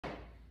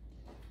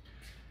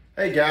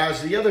Hey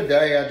guys, the other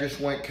day I just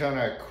went kind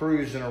of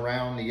cruising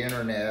around the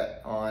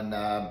internet on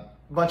a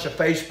bunch of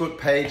Facebook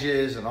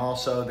pages and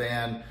also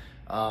then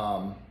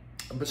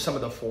some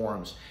of the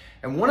forums.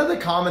 And one of the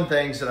common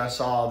things that I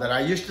saw that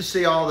I used to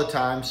see all the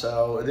time,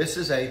 so this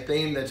is a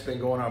theme that's been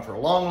going on for a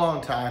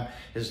long time,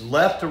 is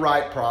left to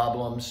right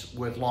problems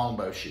with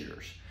longbow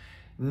shooters.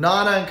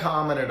 Not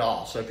uncommon at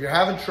all. So if you're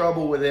having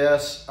trouble with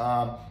this,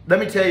 let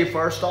me tell you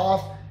first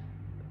off,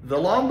 the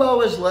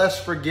longbow is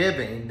less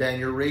forgiving than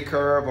your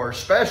recurve, or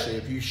especially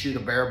if you shoot a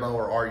bare bow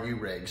or RU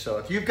rig. So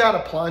if you've got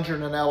a plunger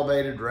and an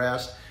elevated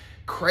rest,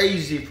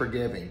 crazy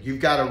forgiving. You've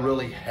got a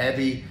really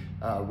heavy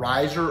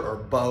riser or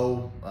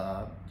bow,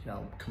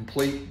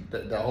 complete,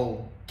 the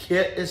whole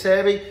kit is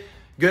heavy,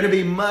 going to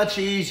be much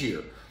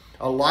easier.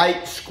 A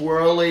light,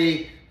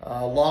 squirrely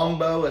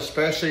longbow,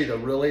 especially the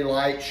really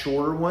light,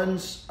 shorter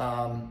ones,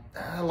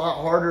 a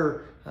lot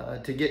harder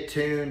to get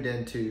tuned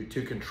and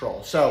to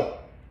control. So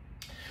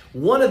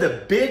one of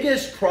the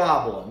biggest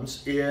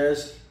problems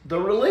is the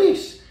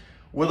release.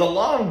 With a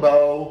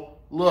longbow,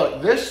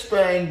 look, this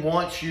thing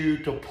wants you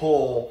to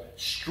pull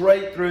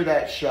straight through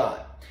that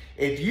shot.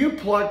 If you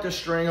pluck the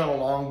string on a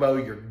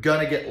longbow, you're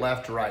gonna get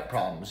left to right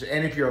problems.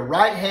 And if you're a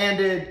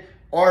right-handed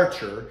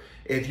archer,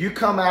 if you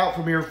come out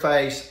from your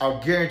face,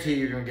 I'll guarantee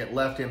you're gonna get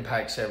left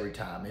impacts every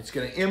time. It's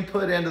gonna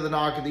input into the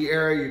nock of the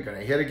arrow, you're gonna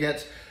hit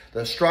against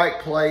the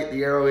strike plate,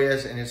 the arrow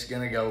is, and it's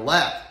gonna go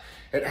left.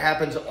 It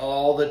happens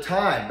all the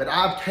time, but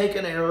I've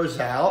taken arrows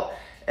out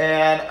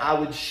and I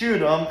would shoot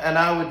them and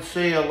I would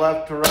see a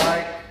left to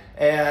right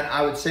and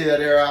I would see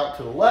that arrow out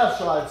to the left.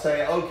 So I'd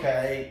say,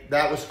 okay,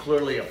 that was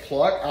clearly a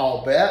pluck,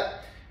 I'll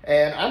bet.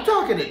 And I'm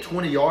talking at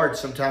 20 yards,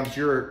 sometimes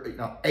you're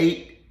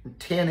 8,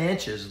 10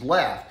 inches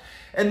left.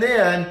 And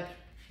then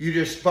you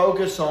just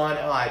focus on,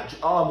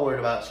 all I'm worried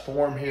about is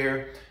form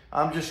here.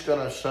 I'm just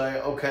gonna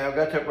say, okay, I've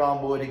got that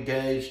rhomboid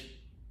engaged.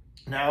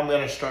 Now I'm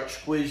gonna start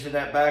squeezing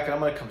that back and I'm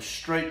gonna come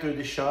straight through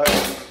the shot,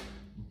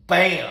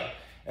 bam!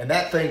 And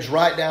that thing's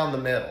right down the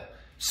middle.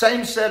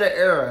 Same set of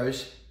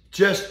arrows,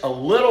 just a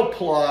little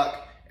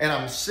pluck and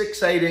I'm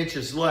 6, 8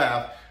 inches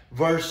left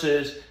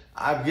versus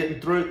I'm getting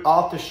through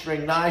off the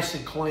string nice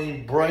and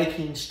clean,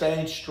 breaking,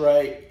 staying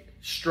straight,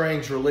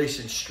 strings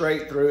releasing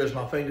straight through as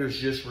my fingers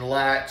just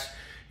relax.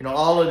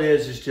 All it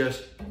is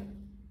just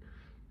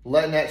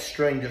letting that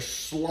string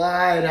just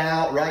slide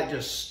out, right?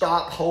 Just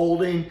stop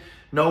holding.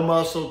 No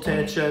muscle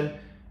tension,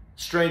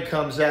 string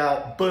comes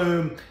out,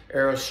 boom,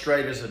 arrow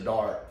straight as a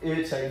dart.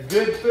 It's a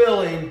good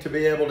feeling to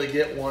be able to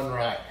get one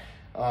right.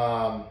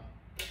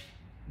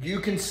 You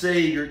can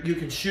see, you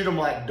can shoot them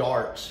like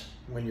darts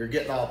when you're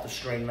getting off the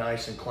string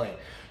nice and clean.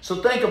 So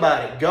think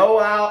about it. Go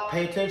out,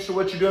 pay attention to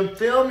what you're doing,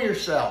 film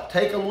yourself,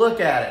 take a look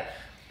at it.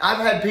 I've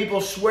had people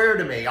swear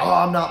to me, oh,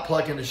 I'm not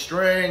plucking the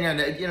string, and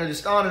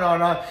just on and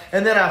on and on.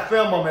 And then I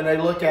film them and they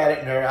look at it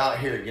and they're out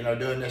here,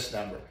 doing this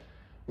number,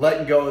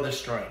 letting go of the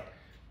string.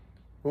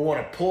 We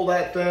want to pull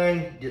that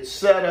thing, get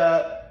set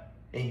up,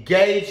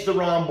 engage the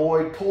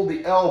rhomboid, pull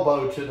the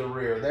elbow to the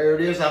rear. There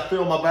it is. I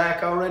feel my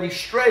back already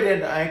straight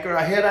into anchor.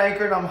 I hit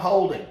anchor and I'm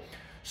holding.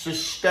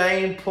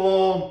 Sustain,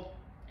 pull.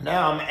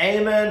 Now I'm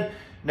aiming.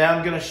 Now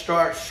I'm going to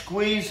start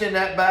squeezing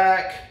that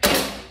back.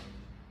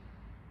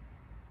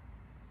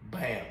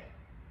 Bam.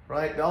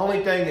 Right? The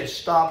only thing is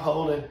stop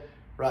holding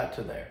right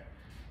to there.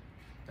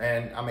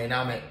 And I'm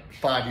at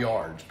 5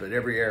 yards, but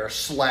every arrow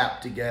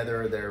slapped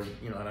together, they're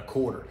in a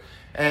quarter.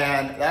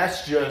 And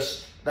that's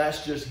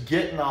just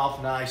getting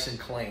off nice and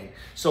clean.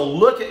 So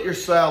look at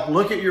yourself,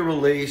 look at your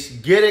release,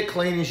 get it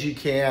clean as you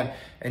can,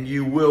 and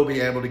you will be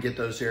able to get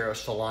those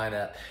arrows to line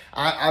up.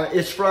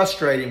 It's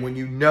frustrating when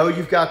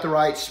you've got the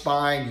right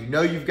spine,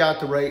 you've got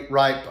the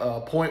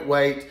right point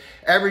weight,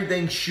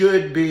 everything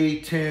should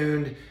be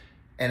tuned,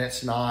 and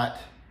it's not.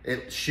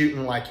 It's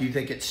shooting like you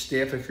think it's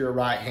stiff if you're a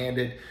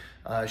right-handed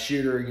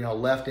shooter,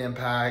 left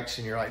impacts,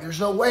 and you're like, there's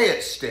no way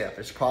it's stiff.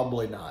 It's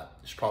probably not.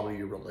 It's probably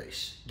your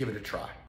release. Give it a try.